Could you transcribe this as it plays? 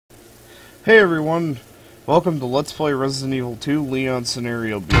Hey everyone, welcome to Let's Play Resident Evil 2 Leon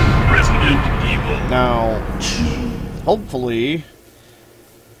Scenario B. Resident Evil. Now, hopefully,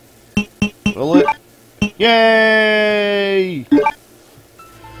 will it? Yay!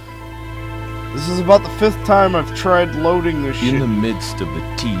 This is about the 5th time I've tried loading this shit. In the midst of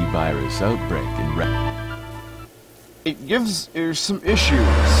the T-virus outbreak in It gives there's some issues.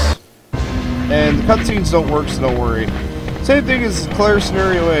 And the cutscenes don't work, so don't worry. Same thing as Claire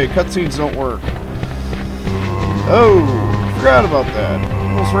Scenario A, cutscenes don't work. Oh, forgot about that.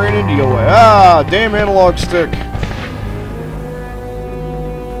 Almost ran into your way. Ah, damn analog stick.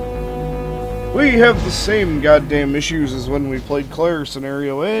 We have the same goddamn issues as when we played Claire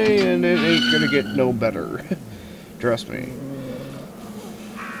Scenario A, and it ain't gonna get no better. Trust me.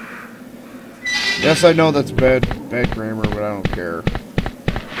 Yes, I know that's bad grammar, but I don't care.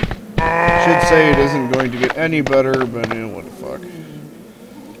 Should say it isn't going to get any better, but what the fuck.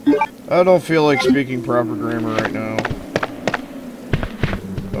 I don't feel like speaking proper grammar right now.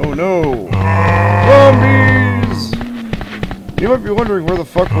 Oh no! Zombies! You might be wondering where the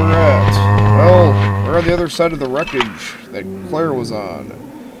fuck we're at. Well, we're on the other side of the wreckage that Claire was on.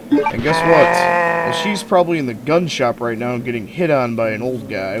 And guess what? Well, she's probably in the gun shop right now getting hit on by an old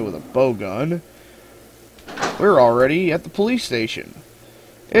guy with a bow gun. We're already at the police station.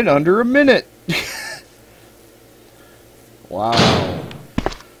 In under a minute! Wow.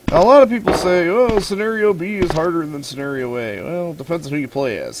 Now, a lot of people say, oh, Scenario B is harder than Scenario A. Well, it depends on who you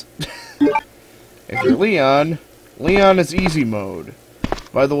play as. If you're Leon, Leon is easy mode.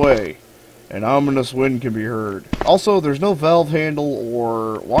 By the way, an ominous wind can be heard. Also, there's no valve handle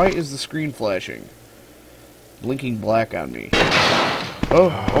or... Why is the screen flashing? Blinking black on me. Oh,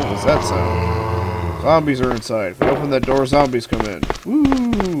 what was that sound? Zombies are inside. If we open that door, zombies come in.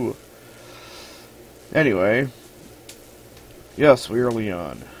 Woo! Anyway. Yes, we are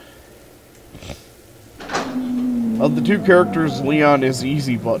Leon. Of the two characters, Leon is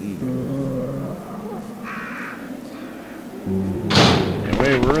easy button.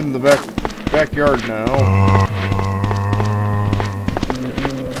 Anyway, we're in the backyard now.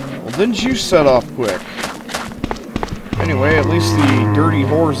 Well, didn't you set off quick? Anyway, at least the dirty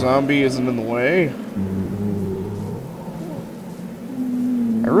whore zombie isn't in the way.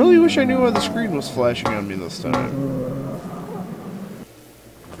 I really wish I knew why the screen was flashing on me this time.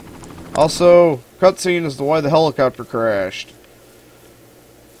 Also, cutscene as to why the helicopter crashed.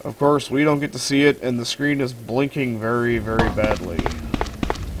 Of course, we don't get to see it, and the screen is blinking very, very badly.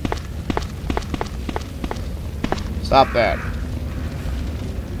 Stop that.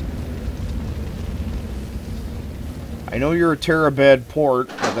 I know you're a terabad port,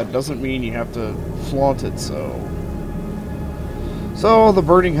 but that doesn't mean you have to flaunt it so. So, the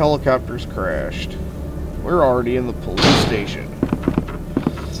burning helicopter's crashed. We're already in the police station.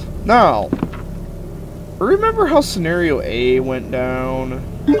 Now, remember how Scenario A went down?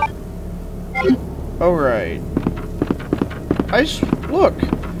 Oh, right. Look,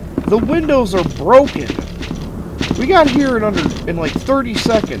 the windows are broken. We got here in like 30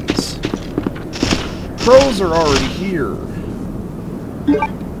 seconds. Crows are already here.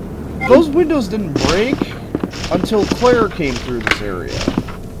 Those windows didn't break until Claire came through this area.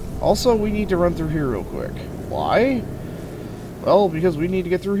 Also, we need to run through here real quick. Why? Well, because we need to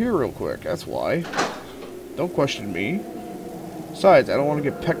get through here real quick. That's why. Don't question me. Besides, I don't want to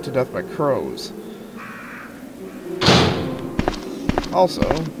get pecked to death by crows.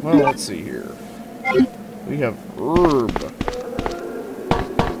 Also, well, let's see here. We have herb.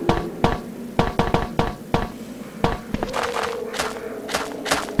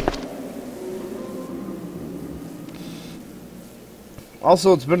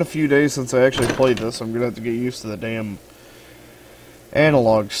 Also, it's been a few days since I actually played this. I'm gonna have to get used to the damn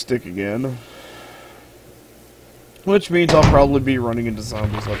analog stick again. Which means I'll probably be running into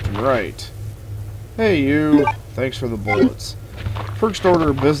zombies left and right. Hey, you. Thanks for the bullets. First order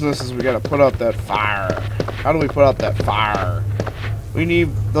of business is we gotta put out that fire. How do we put out that fire? We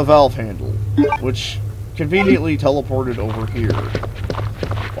need the valve handle, which conveniently teleported over here.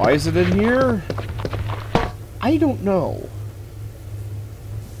 Why is it in here? I don't know.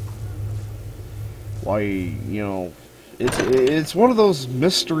 Why, you know, it's one of those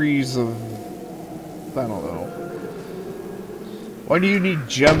mysteries of, I don't know. Why do you need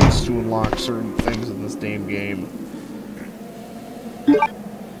gems to unlock certain things in this damn game?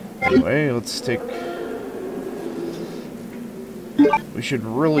 Anyway, let's take... We should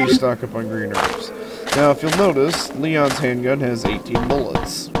really stock up on green herbs. Now, if you'll notice, Leon's handgun has 18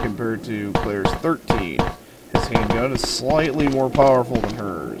 bullets, compared to Claire's 13. His handgun is slightly more powerful than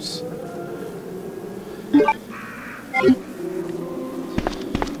hers.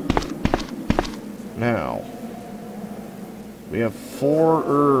 Now, we have 4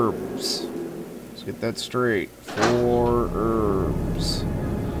 herbs. Let's get that straight. 4 herbs.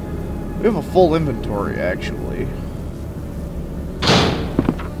 We have a full inventory, actually.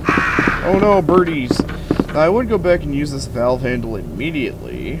 Oh no, birdies! Now, I would go back and use this valve handle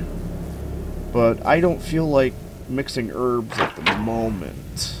immediately, but I don't feel like mixing herbs at the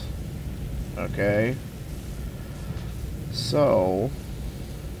moment. Okay? So...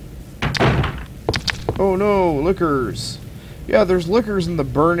 Oh no, liquors! Yeah, there's liquors in the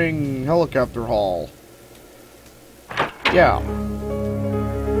burning helicopter hull. Yeah.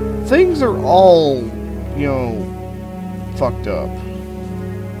 Things are all, you know, fucked up.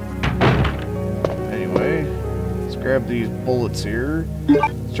 Anyway, let's grab these bullets here.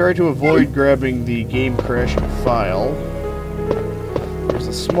 Let's try to avoid grabbing the game crashing file. There's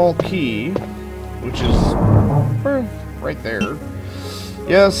a small key, which is right there.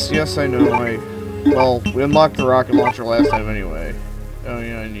 Yes, I know. Well, we unlocked the rocket launcher last time anyway. Oh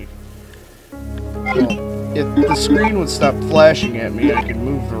yeah, I need... Well, if the screen would stop flashing at me, I can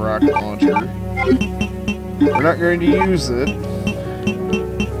move the rocket launcher. We're not going to use it.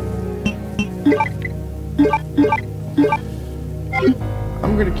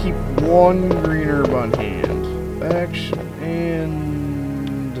 I'm going to keep 1 green herb on hand. Action,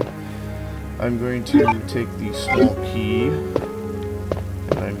 and... I'm going to take the small key,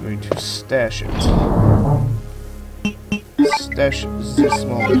 and I'm going to stash it. Stash the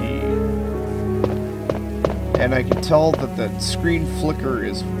small key. And I can tell that that screen flicker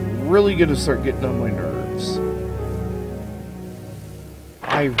is really going to start getting on my nerves.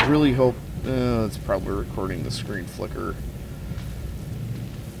 I really hope... it's probably recording the screen flicker.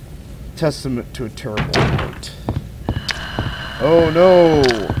 Testament to a terrible heart. Oh no!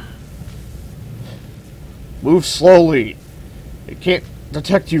 Move slowly. It can't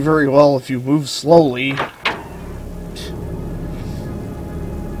detect you very well if you move slowly.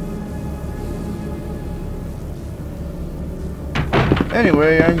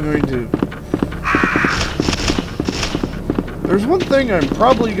 Anyway, I'm going to... There's one thing I'm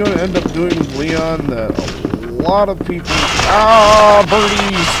probably going to end up doing with Leon that a lot of people... Ah,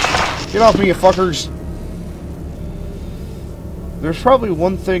 birdies! Get off me, you fuckers! There's probably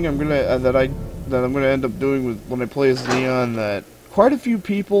one thing I'm gonna that I'm gonna end up doing with when I play as Leon that quite a few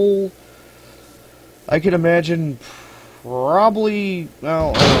people, I can imagine, probably,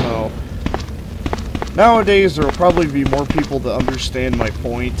 well, I don't know. Nowadays, there will probably be more people that understand my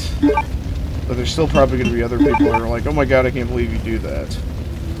point, but there's still probably going to be other people that are like, oh my god, I can't believe you do that.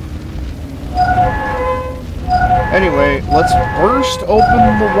 Anyway, let's burst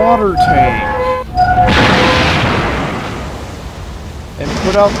open the water tank and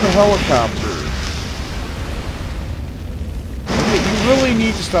put out the helicopter. Okay, you really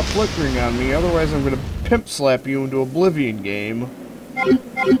need to stop flickering on me, otherwise I'm going to pimp slap you into Oblivion game.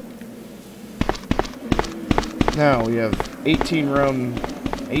 Now, we have 18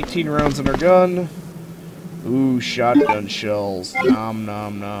 rounds in our gun. Ooh, shotgun shells. Nom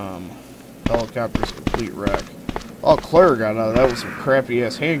nom nom. Helicopter's complete wreck. All Claire got out of that was some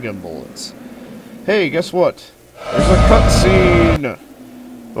crappy-ass handgun bullets. Hey, guess what? There's a cutscene!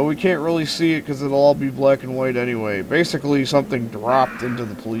 But we can't really see it because it'll all be black and white anyway. Basically, something dropped into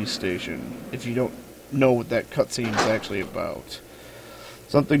the police station, if you don't know what that cutscene is actually about.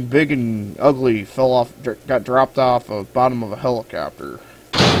 Something big and ugly fell off, got dropped off the bottom of a helicopter.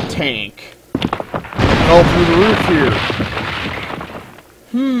 Tank. Fell through the roof here.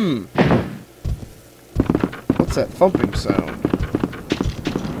 What's that thumping sound?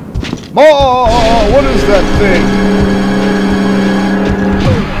 Oh, what is that thing?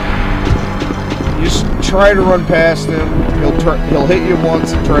 You just try to run past him. He'll hit you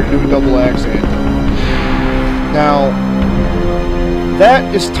once and try to do a double axe handle. Now,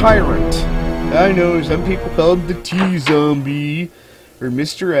 that is Tyrant. I know some people call him the T-Zombie, or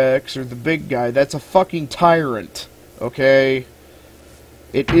Mr. X, or the big guy. That's a fucking Tyrant, okay?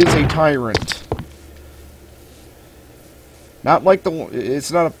 It is a Tyrant. Not like the one...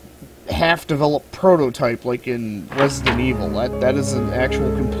 It's not a half-developed prototype like in Resident Evil. That is an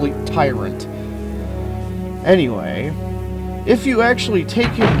actual complete Tyrant. Anyway, if you actually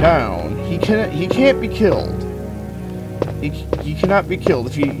take him down, he can't be killed. He cannot be killed.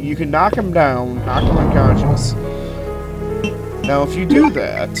 If you can knock him down, knock him unconscious. Now, if you do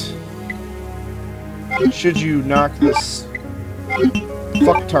that, should you knock this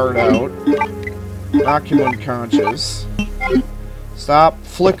fucktard out, knock him unconscious, stop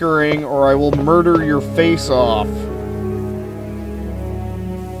flickering or I will murder your face off.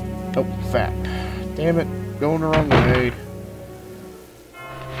 Oh, fat. Damn it, going the wrong way.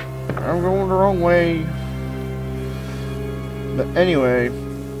 I'm going the wrong way. But anyway,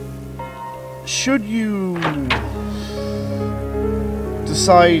 should you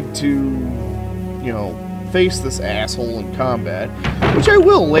decide to, you know, face this asshole in combat, which I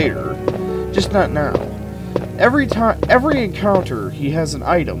will later, just not now. Every encounter, he has an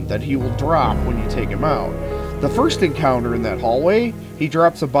item that he will drop when you take him out. The first encounter in that hallway, he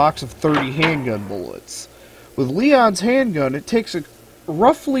drops a box of 30 handgun bullets. With Leon's handgun, it takes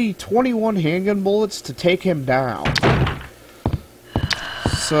roughly 21 handgun bullets to take him down.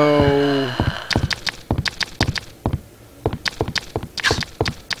 So,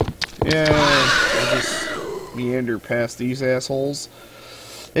 yeah, I'll just meander past these assholes.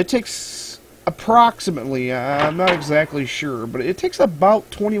 It takes approximately, I'm not exactly sure, but it takes about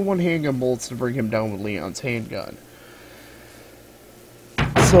 21 handgun bullets to bring him down with Leon's handgun.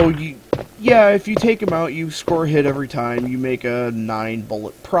 So, yeah, if you take him out, you score a hit every time, you make a 9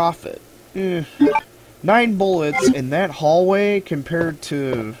 bullet profit. 9 bullets in that hallway compared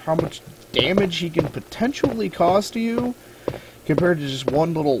to how much damage he can potentially cause to you, compared to just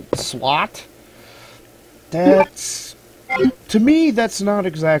one little slot, that's, to me, that's not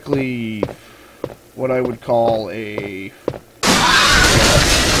exactly what I would call a,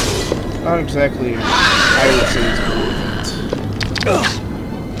 not exactly, I would say it's worth it.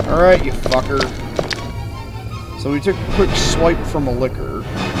 Alright, you fucker. So we took a quick swipe from a liquor.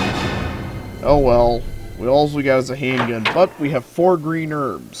 Oh well, all we got is a handgun, but we have 4 green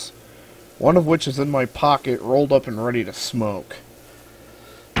herbs. One of which is in my pocket, rolled up and ready to smoke.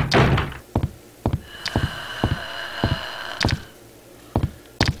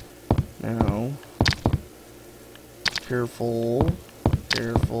 Now, careful,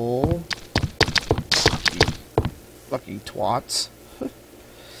 careful. Lucky twats.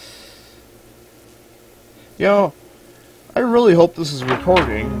 You know, I really hope this is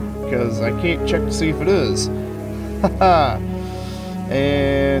recording, because I can't check to see if it is. Haha.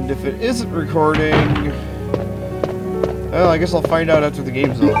 And if it isn't recording, well, I guess I'll find out after the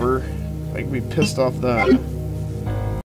game's over. I can be pissed off then.